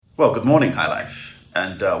Well, good morning, High Life,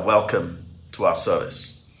 and welcome to our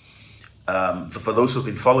service. For those who've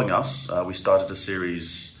been following us, we started a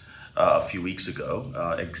series a few weeks ago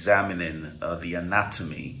examining the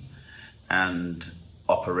anatomy and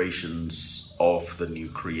operations of the new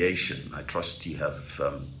creation. I trust you have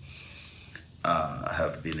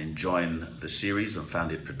been enjoying the series and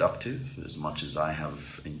found it productive as much as I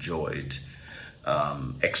have enjoyed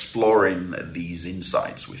exploring these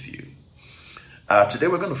insights with you. Today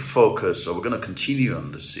we're going to continue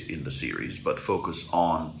in the series, but focus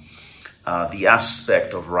on the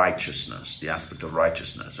aspect of righteousness,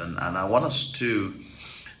 And I want us to,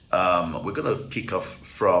 we're going to kick off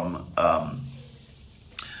from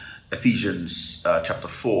Ephesians chapter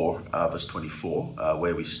 4, verse 24,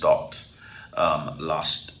 where we stopped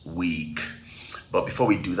last week. But before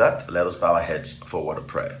we do that, let us bow our heads for a word of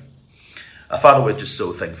prayer. Father, we're just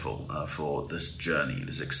so thankful for this journey,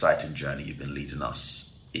 this exciting journey you've been leading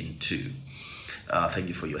us into. Thank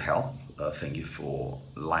you for your help. Thank you for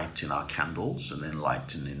lighting our candles and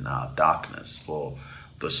enlightening our darkness. For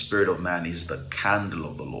the spirit of man is the candle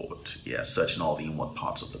of the Lord, searching all the inward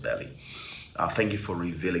parts of the belly. Thank you for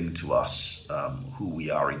revealing to us who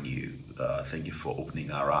we are in you. Thank you for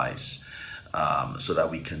opening our eyes so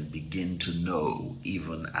that we can begin to know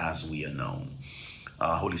even as we are known.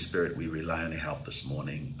 Holy Spirit, we rely on your help this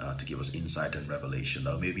morning to give us insight and revelation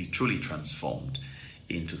that we may be truly transformed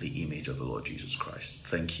into the image of the Lord Jesus Christ.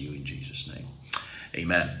 Thank you in Jesus' name.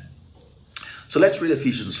 Amen. So let's read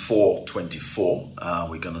Ephesians 4:24.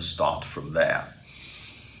 We're going to start from there.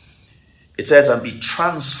 It says, "And be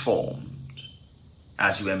transformed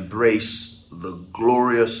as you embrace the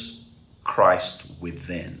glorious Christ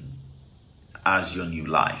within as your new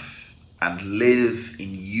life, and live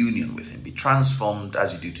in union with him." Be transformed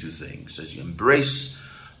as you do two things: as you embrace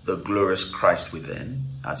the glorious Christ within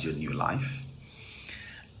as your new life,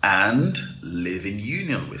 and live in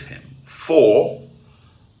union with him. For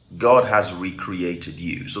God has recreated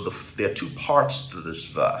you. So there are two parts to this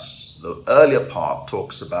verse. The earlier part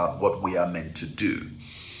talks about what we are meant to do.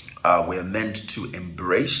 We are meant to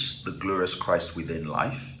embrace the glorious Christ within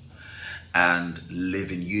life and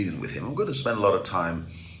live in union with him. I'm going to spend a lot of time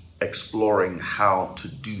exploring how to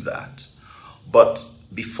do that. But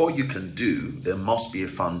before you can do, there must be a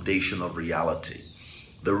foundation of reality.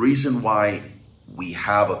 The reason why we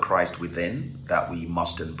have a Christ within that we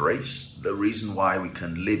must embrace, the reason why we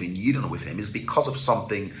can live in union with him, is because of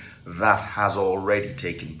something that has already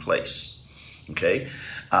taken place. Okay?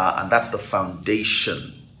 And that's the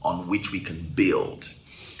foundation on which we can build.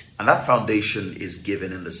 And that foundation is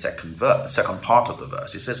given in the second part of the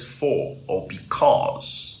verse. It says, "For," or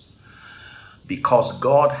because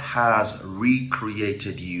God has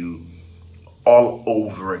recreated you all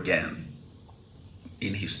over again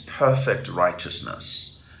in his perfect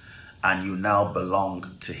righteousness, and you now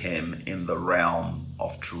belong to him in the realm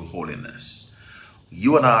of true holiness.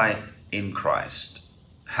 You and I in Christ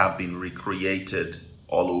have been recreated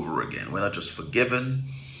all over again. We're not just forgiven,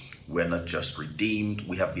 we're not just redeemed,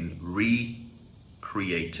 we have been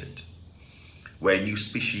recreated. We're a new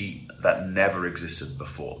species that never existed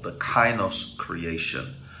before. The kainos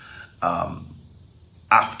creation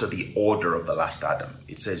after the order of the last Adam.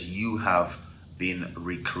 It says you have been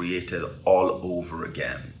recreated all over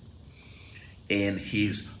again in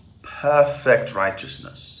his perfect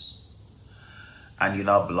righteousness. And you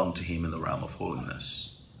now belong to him in the realm of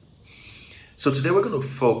holiness. So today we're going to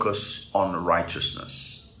focus on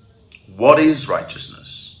righteousness. What is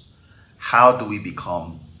righteousness? How do we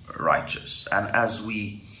become righteous? And as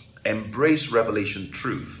we embrace revelation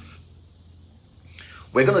truth,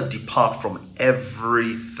 we're going to depart from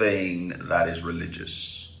everything that is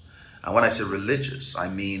religious. And when I say religious, I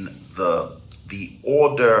mean the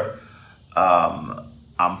order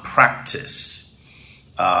and practice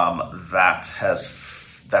that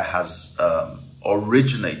has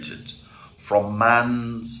originated from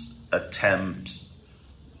man's attempt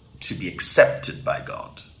to be accepted by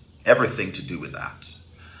God. Everything to do with that.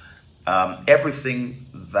 Everything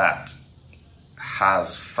that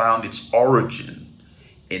has found its origin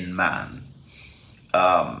in man,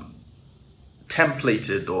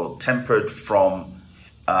 templated or tempered from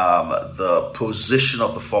the position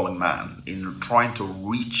of the fallen man in trying to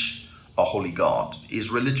reach a holy God,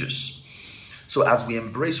 is religious. So as we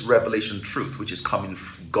embrace revelation truth, which is coming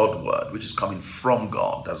from God word, which is coming from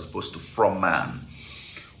God as opposed to from man,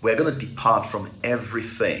 we're going to depart from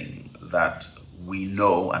everything that we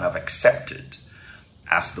know and have accepted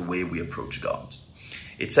as the way we approach God.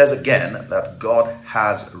 It says again that God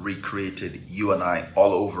has recreated you and I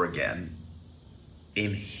all over again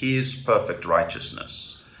in his perfect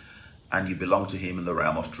righteousness and you belong to him in the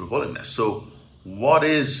realm of true holiness. So what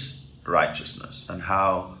is righteousness, and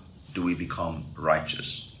how do we become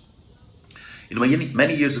righteous?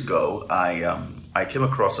 Many years ago, I came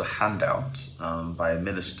across a handout by a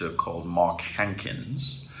minister called Mark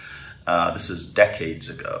Hankins. This is decades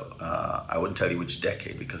ago. I wouldn't tell you which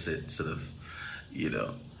decade because it sort of,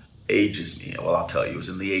 ages me. Well, I'll tell you, it was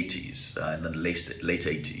in the 80s, in the late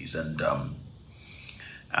 80s,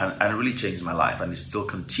 and it really changed my life, and it still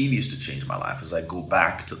continues to change my life as I go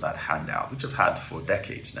back to that handout, which I've had for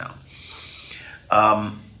decades now.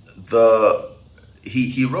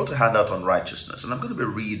 He wrote a handout on righteousness, and I'm going to be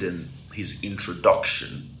reading his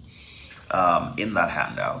introduction in that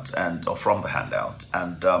handout or from the handout,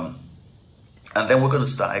 and then we're going to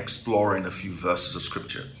start exploring a few verses of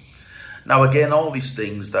scripture. Now, again, all these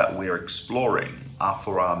things that we're exploring are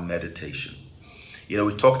for our meditation. We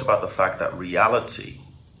talked about the fact that reality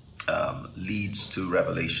leads to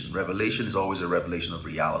revelation. Revelation is always a revelation of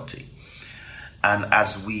reality. And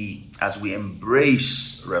as we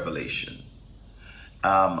embrace revelation,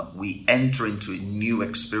 we enter into new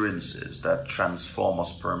experiences that transform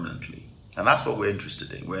us permanently. And that's what we're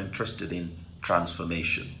interested in. We're interested in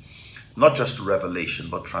transformation. Not just revelation,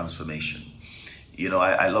 but transformation.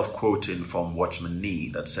 I love quoting from Watchman Nee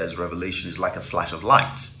that says revelation is like a flash of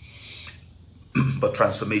light. But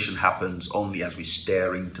transformation happens only as we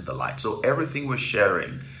stare into the light. So everything we're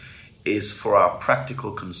sharing is for our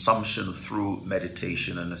practical consumption through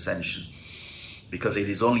meditation and ascension. Because it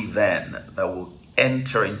is only then that we'll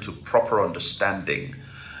enter into proper understanding,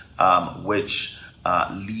 which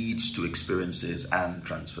leads to experiences and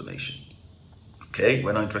transformation. Okay,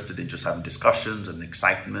 we're not interested in just having discussions and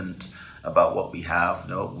excitement about what we have.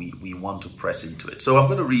 No, we want to press into it. So I'm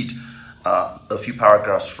going to read a few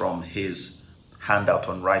paragraphs from his handout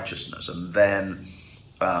on righteousness, and then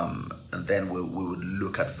we would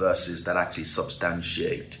look at verses that actually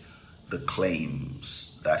substantiate the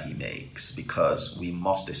claims that he makes, because we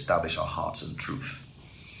must establish our hearts in truth.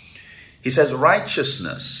 He says,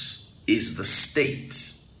 righteousness is the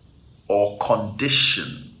state or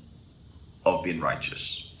condition of being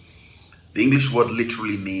righteous. The English word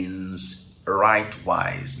literally means right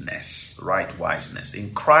wiseness.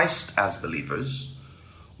 In Christ, as believers,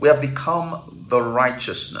 we have become the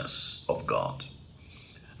righteousness of God.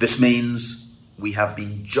 This means we have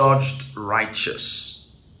been judged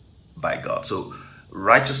righteous by God. So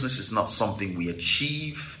righteousness is not something we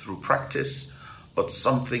achieve through practice, but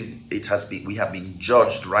something we have been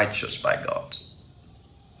judged righteous by God.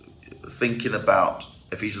 Thinking about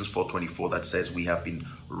Ephesians 4:24 that says we have been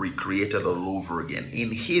recreated all over again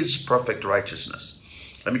in his perfect righteousness.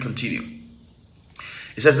 Let me continue.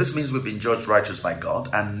 It says this means we've been judged righteous by God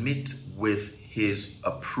and meet with his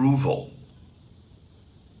approval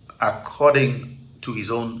according to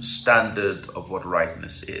his own standard of what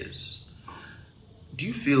rightness is. Do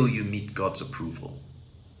you feel you meet God's approval?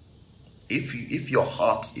 If your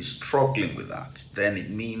heart is struggling with that, then it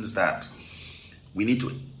means that we need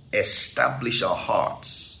to establish our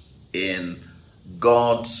hearts in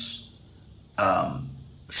God's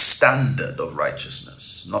standard of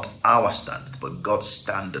righteousness. Not our standard, but God's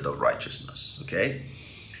standard of righteousness. Okay?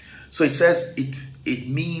 So it says it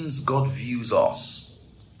means God views us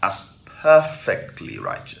as perfectly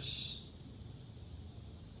righteous.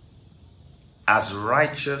 As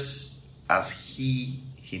righteous as he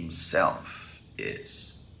himself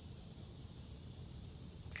is.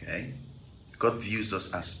 Okay? God views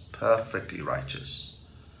us as perfectly righteous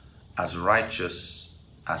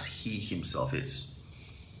as he himself is.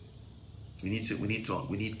 We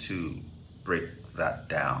need to break that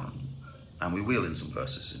down, and we will in some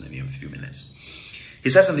verses in a few minutes. He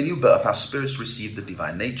says, in the new birth, our spirits receive the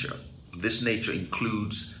divine nature. This nature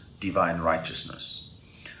includes divine righteousness.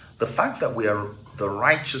 The fact that we are the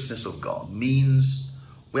righteousness of God means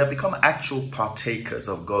we have become actual partakers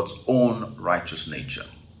of God's own righteous nature.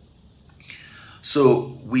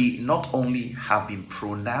 So we not only have been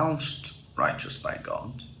pronounced righteous by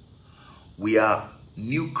God, we are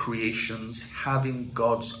new creations having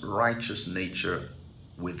God's righteous nature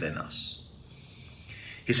within us.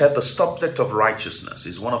 He said the subject of righteousness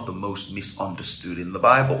is one of the most misunderstood in the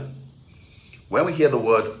Bible. When we hear the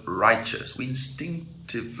word righteous, we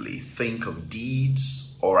instinctively think of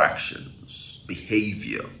deeds or actions,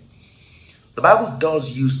 behavior. The Bible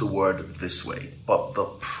does use the word this way, but the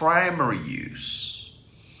primary use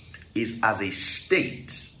is as a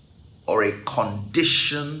state or a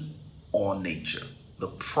condition or nature. The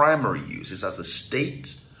primary use is as a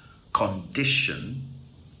state, condition,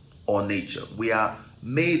 or nature. We are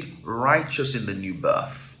made righteous in the new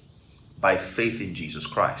birth by faith in Jesus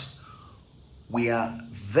Christ. we are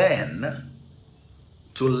then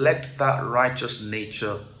to let that righteous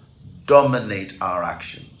nature dominate our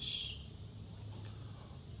actions.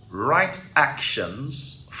 Right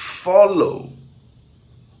actions follow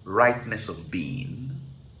rightness of being,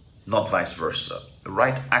 not vice versa.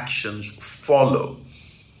 Right actions follow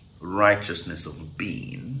righteousness of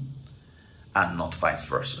being and not vice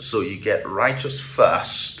versa. So you get righteous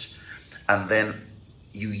first and then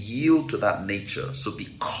you yield to that nature. So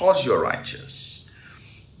because you're righteous,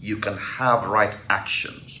 you can have right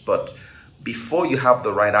actions. But before you have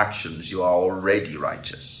the right actions, you are already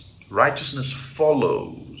righteous. Righteousness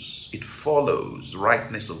follows. It follows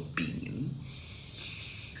rightness of being.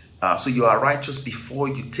 So you are righteous before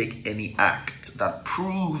you take any act that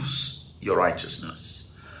proves your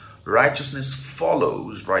righteousness. Righteousness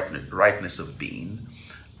follows rightness of being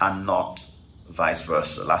and not vice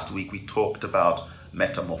versa. Last week we talked about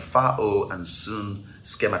metamorphao and soon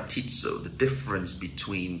schematizo, the difference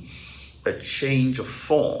between a change of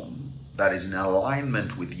form that is in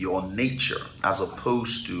alignment with your nature as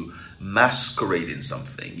opposed to masquerading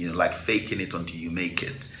something, like faking it until you make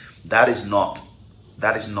it. That is not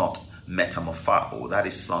metamorphao, that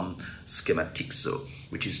is son schematizo,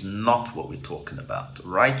 which is not what we're talking about.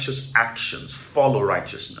 Righteous actions follow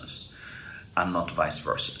righteousness and not vice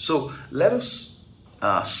versa. So let us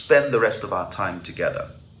spend the rest of our time together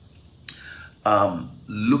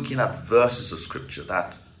looking at verses of scripture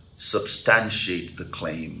that substantiate the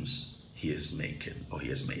claims he is making or he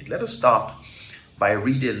has made. Let us start by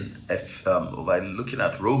looking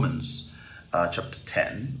at Romans chapter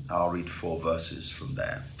 10. I'll read 4 verses from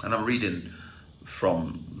there. And I'm reading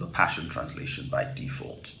from the Passion Translation by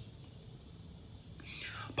default.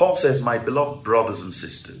 Paul says, "My beloved brothers and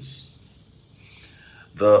sisters,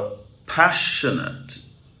 the passionate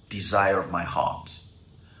desire of my heart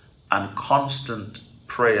and constant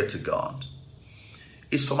prayer to God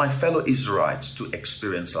is for my fellow Israelites to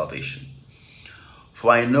experience salvation.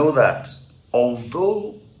 For I know that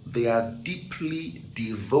although they are deeply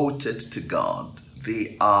devoted to God,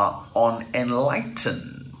 they are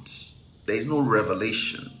unenlightened." There is no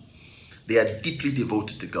revelation. They are deeply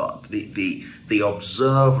devoted to God. They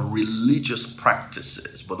observe religious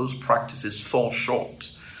practices, but those practices fall short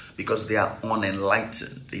because they are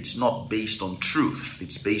unenlightened. It's not based on truth.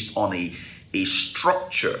 It's based on a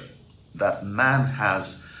structure that man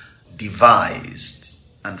has devised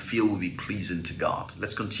and feel will be pleasing to God.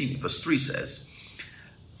 Let's continue. Verse 3 says,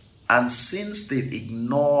 "And since they've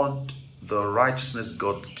ignored the righteousness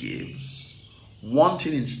God gives,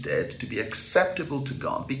 wanting instead to be acceptable to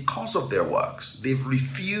God because of their works, they've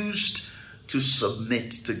refused to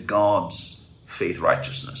submit to God's faith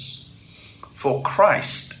righteousness. For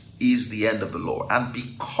Christ is the end of the law, and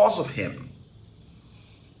because of him,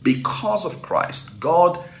 because of Christ,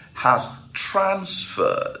 God has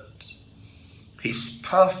transferred his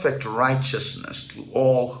perfect righteousness to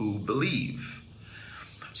all who believe."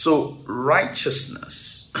 So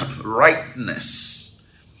righteousness, rightness,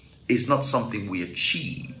 is not something we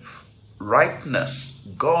achieve. Rightness,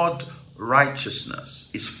 God righteousness,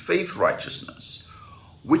 is faith righteousness,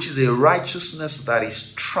 which is a righteousness that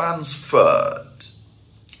is transferred.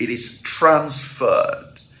 It is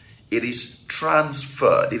transferred. It is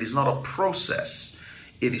transferred. It is not a process.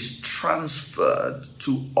 It is transferred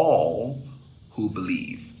to all who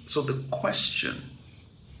believe. So the question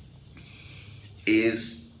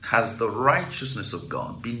is, has the righteousness of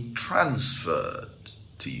God been transferred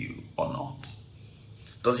to you or not?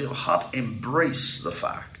 Does your heart embrace the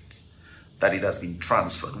fact that it has been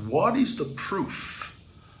transferred? What is the proof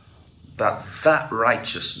that that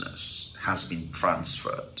righteousness has been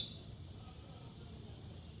transferred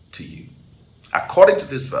to you? According to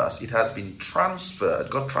this verse, it has been transferred.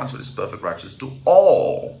 God transferred his perfect righteousness to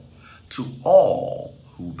all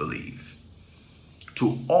who believe.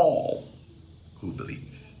 To all who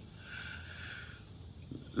believe.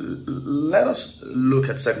 Let us look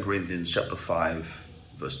at 2 Corinthians chapter 5,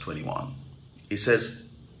 verse 21. It says,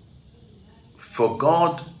 "For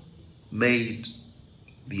God made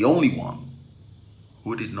the only one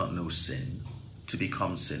who did not know sin to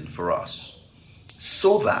become sin for us,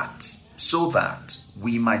 so that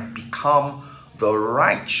we might become the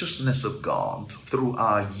righteousness of God through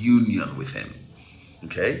our union with him."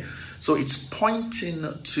 Okay? So it's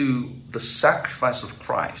pointing to the sacrifice of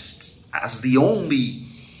Christ as the only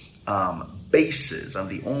basis and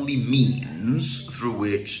the only means through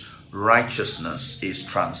which righteousness is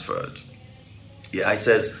transferred. Yeah, it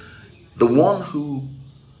says, "The one who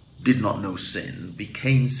did not know sin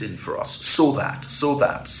became sin for us, so that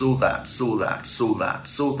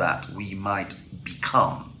we might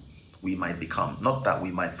become, not that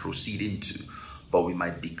we might proceed into, but we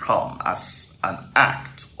might become as an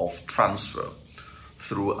act of transfer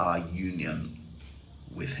through our union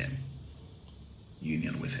with him.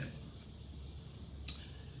 Union with him.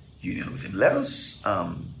 Union with him. Let us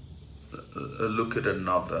look at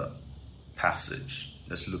another passage.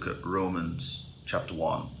 Let's look at Romans chapter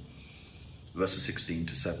 1, verses 16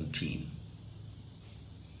 to 17.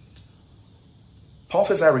 Paul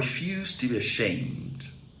says, I refuse to be ashamed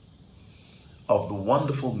of the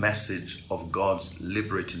wonderful message of God's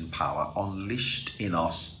liberating power unleashed in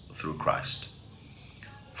us through Christ.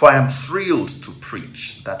 For I am thrilled to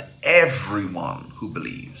preach that everyone who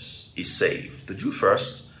believes is saved, the Jew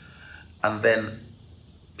first, and then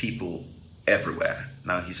people everywhere.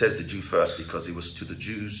 Now he says the Jew first because it was to the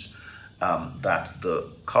Jews that the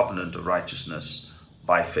covenant of righteousness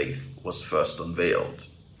by faith was first unveiled.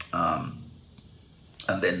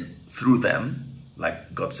 And then through them,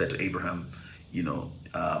 like God said to Abraham,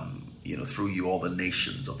 through you all the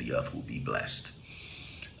nations of the earth will be blessed.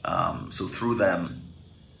 So through them,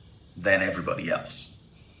 then everybody else.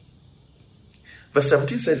 Verse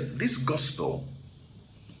 17 says, this gospel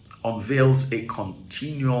unveils a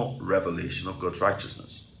continual revelation of God's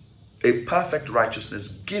righteousness, a perfect righteousness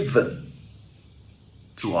given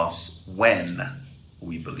to us when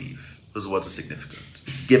we believe. Those words are significant.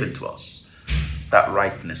 It's given to us. That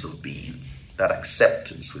rightness of being, that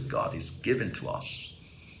acceptance with God is given to us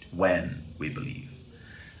when we believe.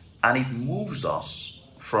 And it moves us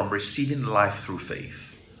from receiving life through faith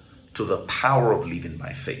to the power of living by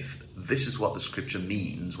faith. This is what the scripture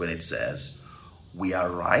means when it says, we are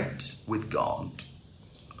right with God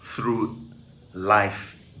through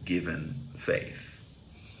life-given faith.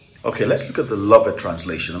 Okay, let's look at the Lovett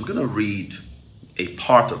translation. I'm going to read a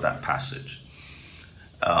part of that passage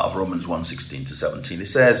of Romans 1, 16 to 17. It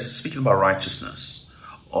says, speaking about righteousness,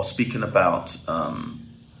 or speaking about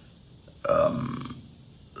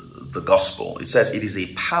the gospel, it says, it is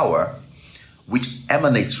a power which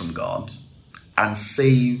emanates from God and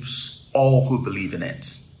saves all who believe in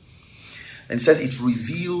it. And it says it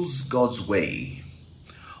reveals God's way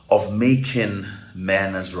of making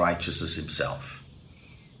men as righteous as himself.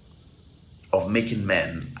 Of making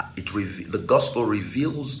men, the gospel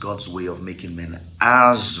reveals God's way of making men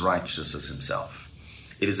as righteous as himself.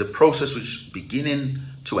 It is a process which, beginning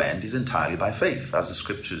to end, is entirely by faith. As the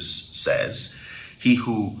scriptures says, he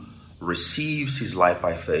who receives his life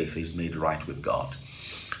by faith is made right with God.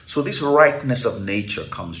 So this rightness of nature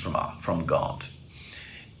comes from God.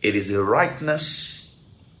 It is a rightness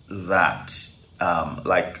that,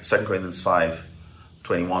 like 2 Corinthians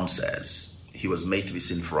 5:21 says, he was made to be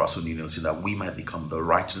sin for us who knew no sin, that we might become the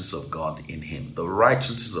righteousness of God in him. The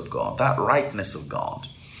righteousness of God, that rightness of God,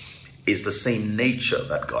 is the same nature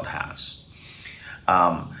that God has.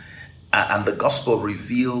 And the gospel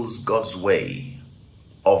reveals God's way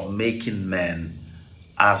of making men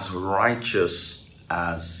as righteous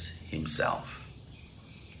as himself.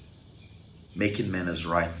 Making men as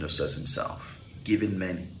righteous as himself. Giving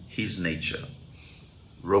men his nature.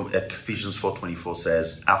 Ephesians 4:24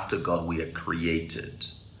 says, after God we are created,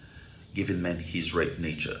 giving men his right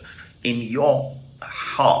nature. In your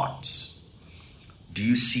heart, do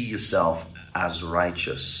you see yourself as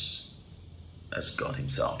righteous as God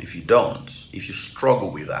himself? If you don't, if you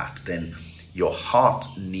struggle with that, then your heart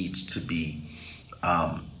needs to be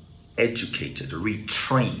educated,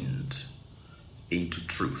 retrained into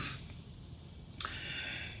truth.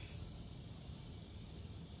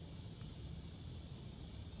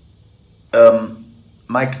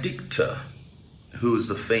 Mike Dichter, who is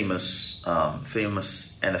the famous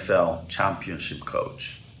NFL championship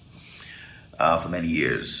coach for many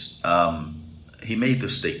years, he made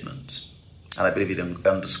this statement, and I believe it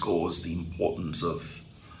underscores the importance of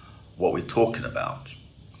what we're talking about.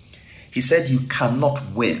 He said, you cannot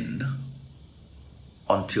win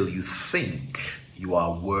until you think you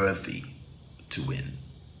are worthy to win.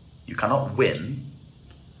 You cannot win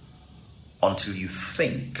until you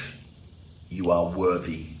think you are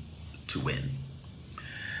worthy to win.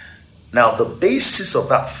 Now, the basis of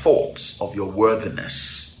that thought of your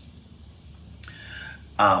worthiness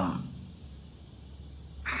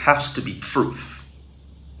has to be truth.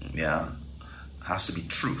 Yeah, has to be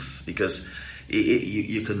truth, because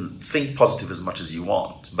you can think positive as much as you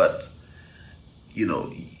want, but if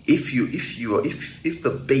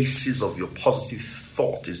the basis of your positive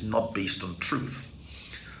thought is not based on truth,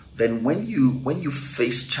 then when you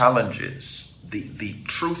face challenges, the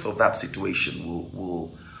truth of that situation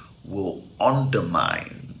will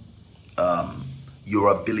undermine your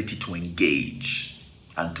ability to engage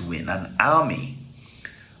and to win. An army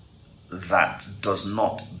that does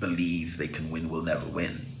not believe they can win will never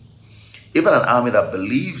win. Even an army that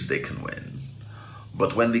believes they can win,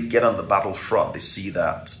 but when they get on the battlefront, they see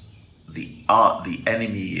that the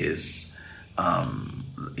enemy is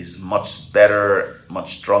much better,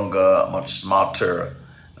 much stronger, much smarter,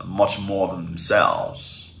 much more than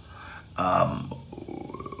themselves.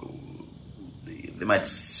 They might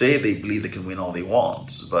say they believe they can win all they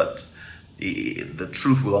want, but the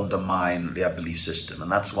truth will undermine their belief system.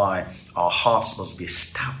 And that's why our hearts must be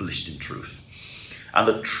established in truth. And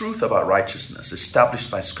the truth about righteousness, established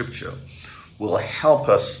by Scripture, will help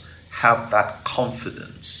us have that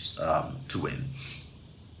confidence to win.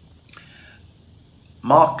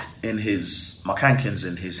 Mark Hankins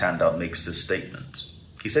in his handout makes this statement.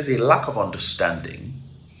 He says a lack of understanding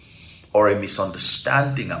or a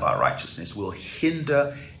misunderstanding about righteousness will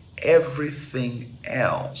hinder everything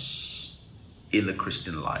else in the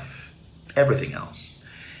Christian life. Everything else.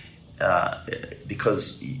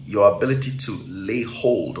 Because your ability to lay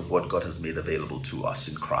hold of what God has made available to us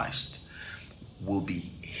in Christ will be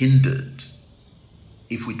hindered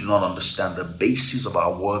if we do not understand the basis of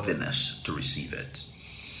our worthiness to receive it.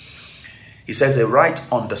 He says a right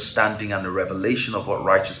understanding and a revelation of what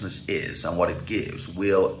righteousness is and what it gives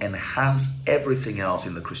will enhance everything else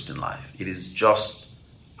in the Christian life. It is just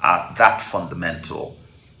that fundamental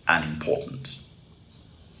and important.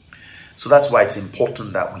 So that's why it's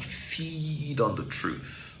important that we feed on the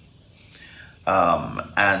truth,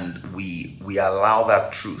 and we allow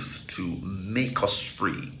that truth to make us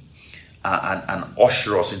free and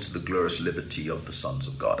usher us into the glorious liberty of the sons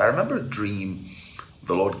of God. I remember a dream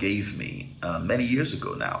the Lord gave me many years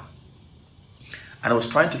ago now, and it was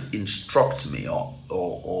trying to instruct me, he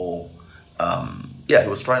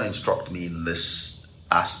was trying to instruct me in this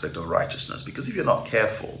aspect of righteousness. Because if you're not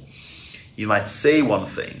careful, you might say one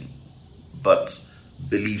thing but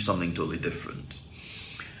believe something totally different.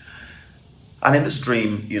 And in this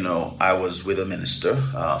dream, I was with a minister,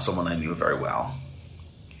 someone I knew very well,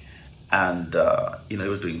 and he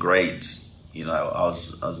was doing great. I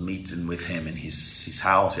was meeting with him in his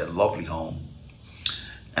house. He had a lovely home,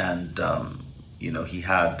 and he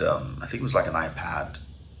had I think it was like an iPad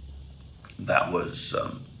that was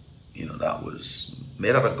that was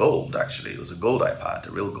made out of gold. Actually, it was a gold iPad,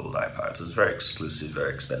 a real gold iPad. So it was very exclusive,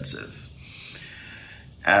 very expensive.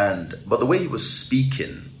 But the way he was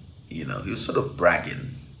speaking, he was sort of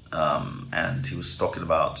bragging, and he was talking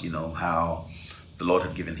about how the Lord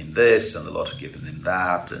had given him this and the Lord had given him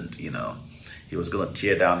that, and he was going to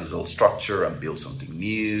tear down his old structure and build something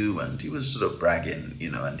new, and he was sort of bragging,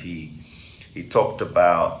 and he talked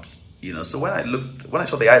about, so when I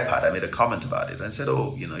saw the iPad, I made a comment about it, and I said,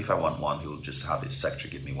 if I want one, he'll just have his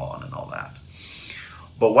secretary give me one and all that.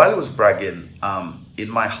 But while he was bragging, in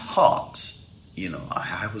my heart,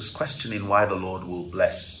 I was questioning why the Lord will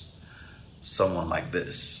bless someone like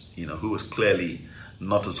this, who was clearly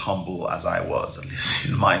not as humble as I was, at least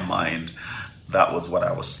in my mind. That was what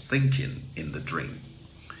I was thinking in the dream.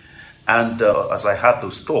 And as I had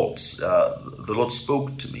those thoughts, the Lord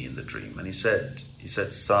spoke to me in the dream, and he said,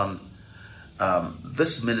 son,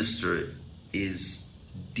 this minister is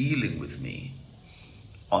dealing with me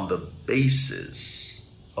on the basis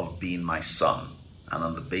of being my son and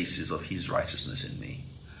on the basis of his righteousness in me.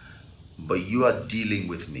 But you are dealing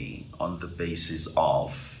with me on the basis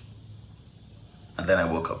of... And then I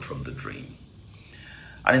woke up from the dream.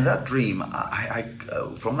 And in that dream,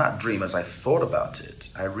 from that dream, as I thought about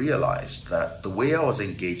it, I realized that the way I was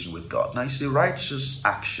engaging with God... Now, you see, righteous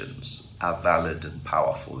actions are valid and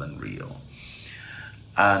powerful and real.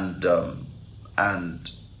 And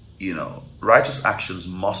righteous actions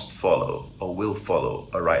must follow or will follow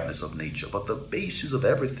a rightness of nature. But the basis of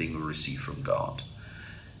everything we receive from God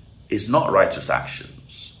is not righteous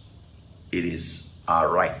actions. It is our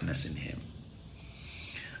rightness in Him.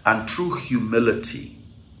 And true humility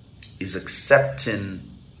is accepting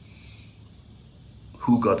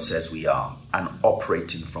who God says we are and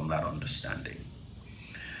operating from that understanding.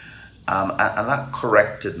 And that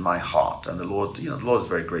corrected my heart. And the Lord, the Lord is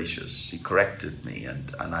very gracious. He corrected me,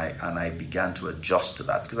 and I began to adjust to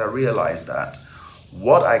that, because I realized that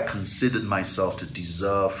what I considered myself to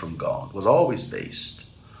deserve from God was always based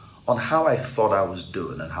on how I thought I was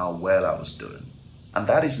doing and how well I was doing. And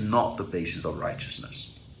that is not the basis of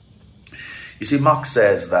righteousness. You see, Mark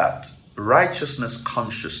says that righteousness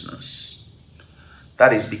consciousness,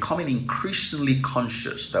 that is becoming increasingly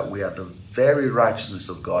conscious that we are the very righteousness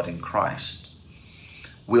of God in Christ,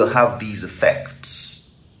 will have these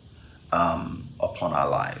effects upon our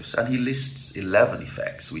lives. And he lists 11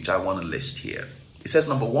 effects, which I want to list here. He says,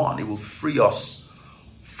 number one, it will free us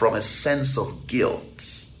from a sense of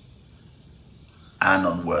guilt and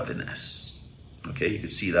unworthiness. Okay, you can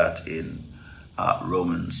see that in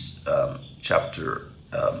Romans chapter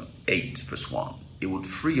 8, verse 1. It would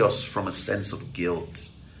free us from a sense of guilt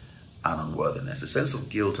and unworthiness. A sense of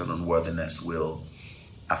guilt and unworthiness will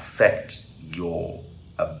affect your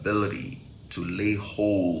ability to lay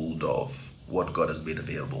hold of what God has made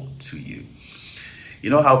available to you. You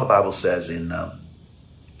know how the Bible says in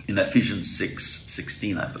Ephesians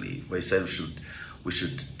 6:16, I believe, where it says we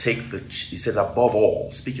should take it says above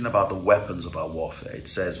all, speaking about the weapons of our warfare, it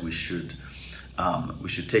says we should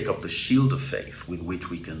take up the shield of faith with which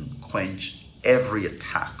we can quench every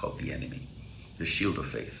attack of the enemy. The shield of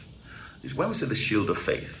faith. When we say the shield of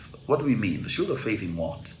faith, what do we mean? The shield of faith in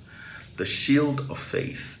what? The shield of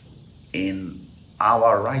faith in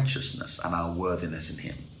our righteousness and our worthiness in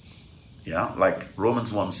him. Yeah, like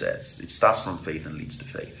Romans 1 says, it starts from faith and leads to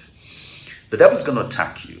faith. The devil is going to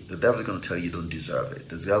attack you. The devil is going to tell you you don't deserve it.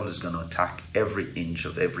 The devil is going to attack every inch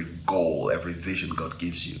of every goal, every vision God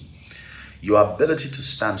gives you. Your ability to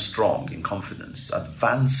stand strong in confidence,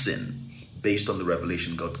 advancing based on the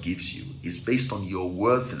revelation God gives you, is based on your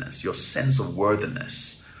worthiness, your sense of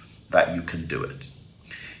worthiness that you can do it.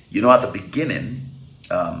 You know, at the beginning,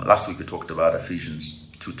 last week we talked about Ephesians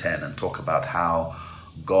 2:10 and talk about how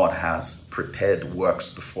God has prepared works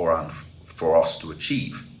beforehand for us to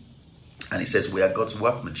achieve. And he says we are God's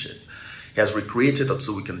workmanship. He has recreated us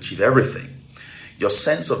so we can achieve everything. Your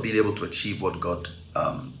sense of being able to achieve what God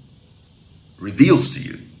reveals to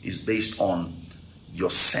you is based on your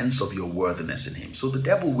sense of your worthiness in him. So the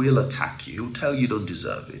devil will attack you. He'll tell you don't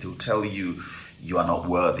deserve it. He'll tell you you are not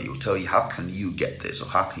worthy. He'll tell you, how can you get this? Or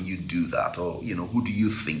how can you do that? Or, who do you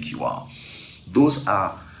think you are? Those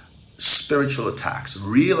are spiritual attacks,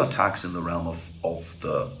 real attacks in the realm of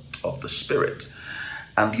the spirit.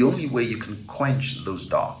 And the only way you can quench those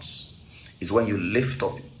darts is when you lift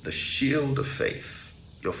up the shield of faith,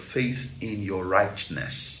 your faith in your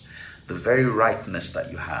rightness. The very rightness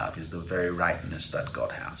that you have is the very rightness that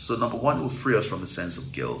God has. So number one, it will free us from the sense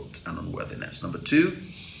of guilt and unworthiness. Number two,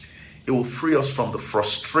 it will free us from the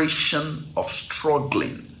frustration of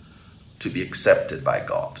struggling to be accepted by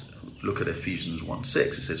God. Look at Ephesians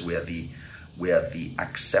 1:6. It says we are the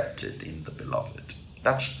accepted in the beloved.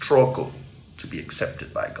 That struggle to be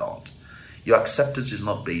accepted by God. Your acceptance is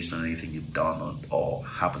not based on anything you've done or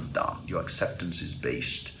haven't done. Your acceptance is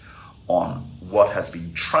based on what has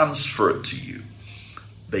been transferred to you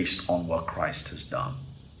based on what Christ has done.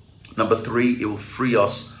 Number three, it will free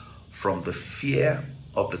us from the fear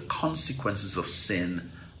of the consequences of sin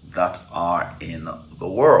that are in the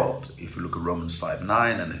world. If you look at Romans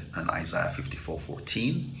 5:9 and Isaiah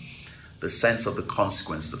 54:14, the sense of the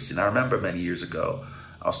consequences of sin. I remember many years ago,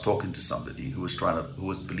 I was talking to somebody who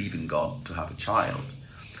was believing God to have a child.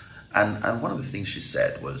 And one of the things she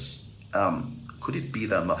said was, could it be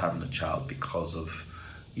that I'm not having a child because of,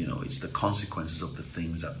 it's the consequences of the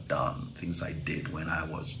things I've done, things I did when I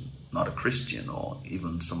was not a Christian, or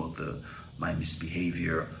even some of my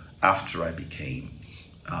misbehavior after I became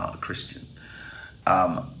a Christian.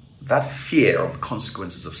 That fear of the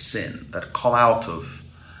consequences of sin that come out of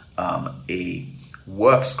a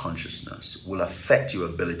works consciousness will affect your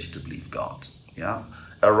ability to believe God. Yeah,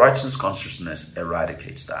 a righteousness consciousness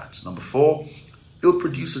eradicates that. Number four, it will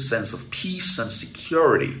produce a sense of peace and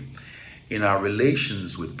security in our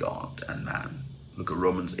relations with God and man. Look at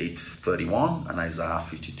Romans 8:31 and Isaiah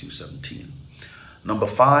 52:17. Number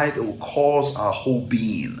five, it will cause our whole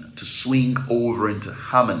being to swing over into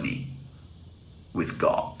harmony with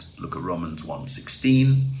God. Look at Romans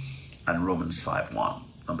 1:16 and Romans 5:1.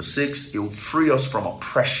 Number six, it will free us from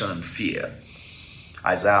oppression and fear.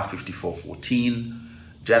 Isaiah 54:14,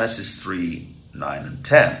 Genesis 3:9 and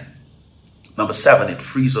 10. Number seven, it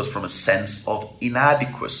frees us from a sense of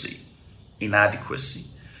inadequacy.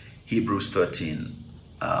 Hebrews 13,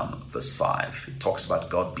 verse 5. It talks about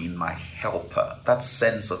God being my helper. That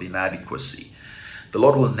sense of inadequacy. The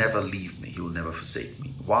Lord will never leave me. He will never forsake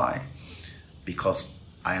me. Why? Because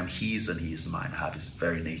I am his and he is mine. I have his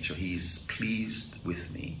very nature. He is pleased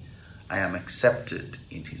with me. I am accepted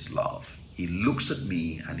in his love. He looks at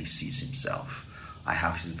me and he sees himself. I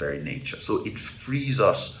have his very nature. So it frees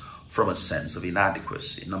us from a sense of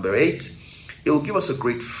inadequacy. Number eight, it will give us a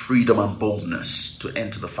great freedom and boldness to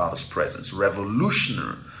enter the Father's presence.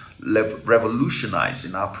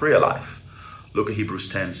 Revolutionizing our prayer life. Look at Hebrews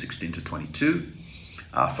 10:16-22,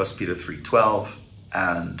 1 Peter 3:12,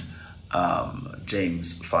 and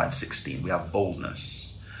James 5:16. We have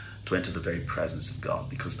boldness to enter the very presence of God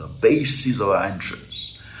because the basis of our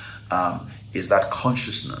entrance is that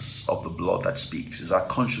consciousness of the blood that speaks, is our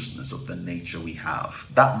consciousness of the nature we have.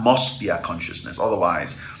 That must be our consciousness.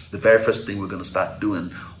 Otherwise, The very first thing we're going to start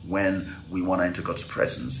doing when we want to enter God's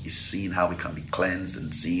presence is seeing how we can be cleansed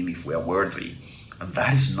and seeing if we are worthy. And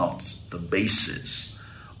that is not the basis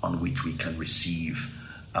on which we can receive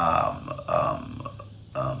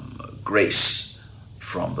grace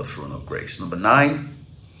from the throne of grace. Number 9,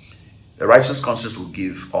 a righteous conscience will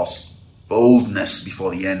give us boldness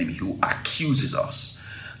before the enemy who accuses us.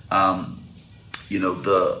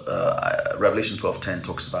 Revelation 12:10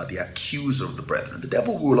 talks about the accuser of the brethren. The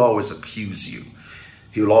devil will always accuse you.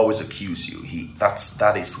 He will always accuse you.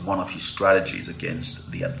 That is one of his strategies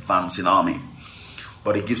against the advancing army.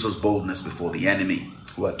 But it gives us boldness before the enemy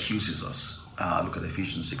who accuses us. Look at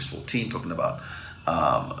Ephesians 6:14, talking about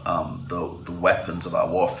the weapons of our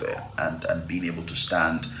warfare and being able to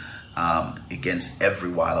stand against every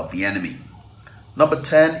wile of the enemy. Number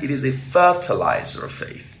 10, it is a fertilizer of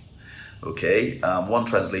faith. Okay, one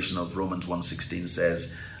translation of Romans 1:16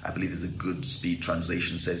 says, I believe it's a Good Speed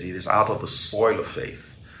translation, says it is out of the soil of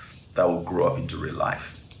faith that will grow up into real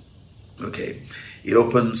life. Okay,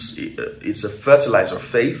 it's a fertilizer of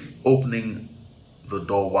faith, opening the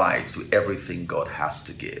door wide to everything God has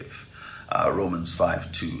to give. Romans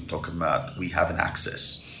 5:2 talking about we have an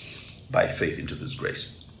access by faith into this grace.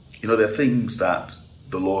 There are things that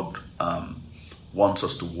the Lord wants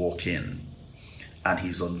us to walk in, and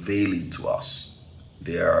he's unveiling to us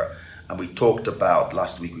there. And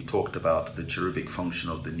last week we talked about the cherubic function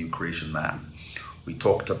of the new creation man. We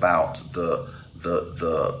talked about the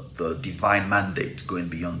divine mandate going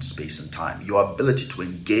beyond space and time. Your ability to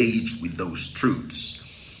engage with those truths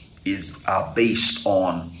are based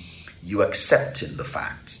on you accepting the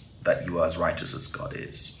fact that you are as righteous as God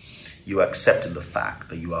is. You accepting the fact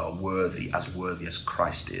that you are worthy as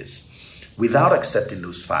Christ is. Without accepting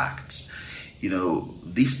those facts,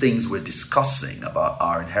 these things we're discussing about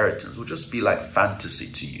our inheritance will just be like fantasy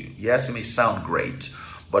to you. Yes, it may sound great,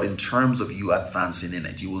 but in terms of you advancing in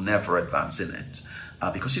it, you will never advance in it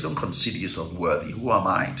because you don't consider yourself worthy. Who am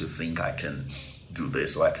I to think I can do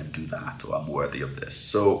this or I can do that or I'm worthy of this?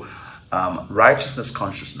 So righteousness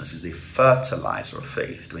consciousness is a fertilizer of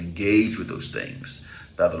faith to engage with those things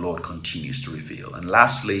that the Lord continues to reveal. And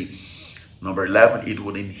lastly, number 11, it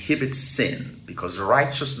would inhibit sin, because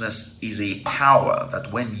righteousness is a power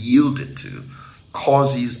that when yielded to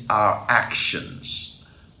causes our actions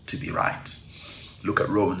to be right. Look at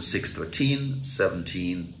Romans 6:13,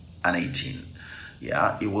 17, and 18.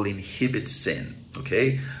 Yeah, it will inhibit sin.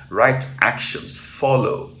 Okay, right actions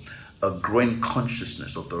follow a growing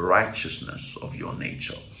consciousness of the righteousness of your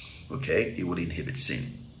nature. Okay, it will inhibit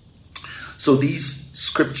sin. So these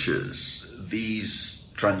scriptures, these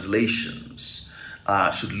translations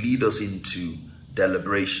should lead us into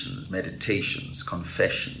deliberations, meditations,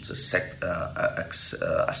 confessions,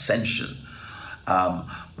 ascension,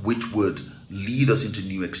 which would lead us into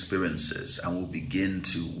new experiences, and we'll begin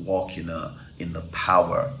to walk in the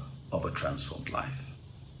power of a transformed life.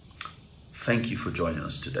 Thank you for joining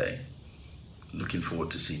us today. Looking forward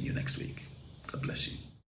to seeing you next week. God bless you.